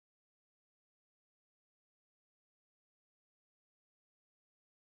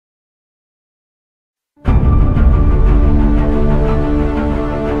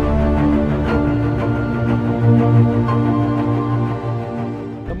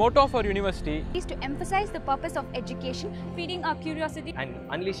motto of our university is to emphasize the purpose of education, feeding our curiosity and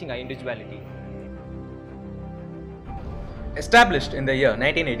unleashing our individuality. Established in the year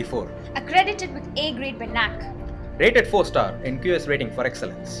 1984. Accredited with A grade by NAC. Rated 4-star in QS rating for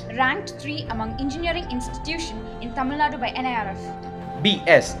excellence. Ranked 3 among engineering institution in Tamil Nadu by NIRF.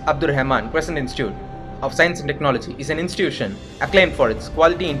 B.S. Abdurrahman Crescent Institute of Science and Technology is an institution acclaimed for its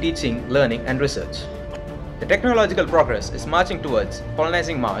quality in teaching, learning and research. The technological progress is marching towards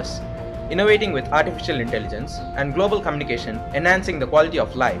colonizing Mars, innovating with artificial intelligence and global communication, enhancing the quality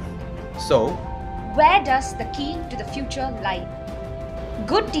of life. So, where does the key to the future lie?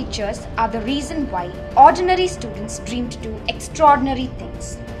 Good teachers are the reason why ordinary students dream to do extraordinary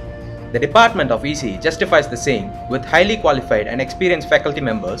things. The Department of ECE justifies the same. With highly qualified and experienced faculty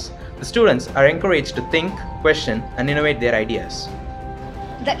members, the students are encouraged to think, question and innovate their ideas.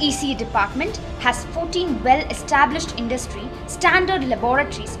 The ECE department has 14 well-established industry standard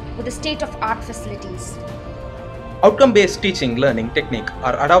laboratories with the state-of-art facilities. Outcome-based teaching learning technique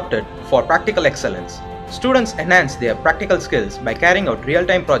are adopted for practical excellence. Students enhance their practical skills by carrying out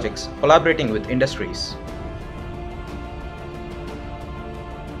real-time projects, collaborating with industries.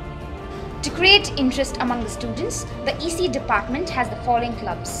 To create interest among the students, the ECE department has the following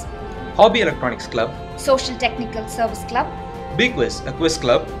clubs: Hobby Electronics Club, Social Technical Service Club, Big Quiz, a quiz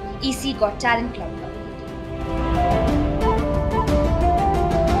club, ECE Got Talent Club.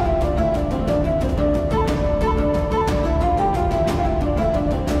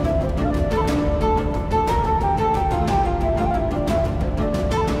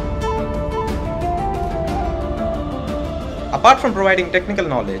 Apart from providing technical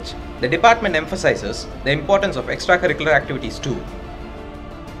knowledge, the department emphasizes the importance of extracurricular activities too.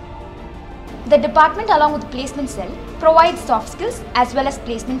 The department, along with placement cell, provides soft skills as well as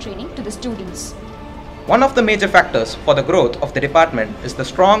placement training to the students. One of the major factors for the growth of the department is the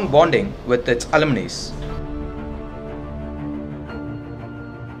strong bonding with its alumni.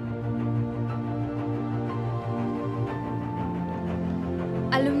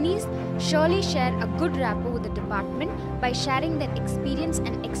 Alumni surely share a good rapport with the department by sharing their experience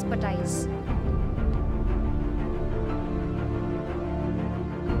and expertise.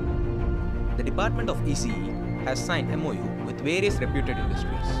 The Department of ECE has signed MOU with various reputed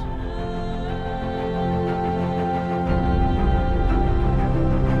industries.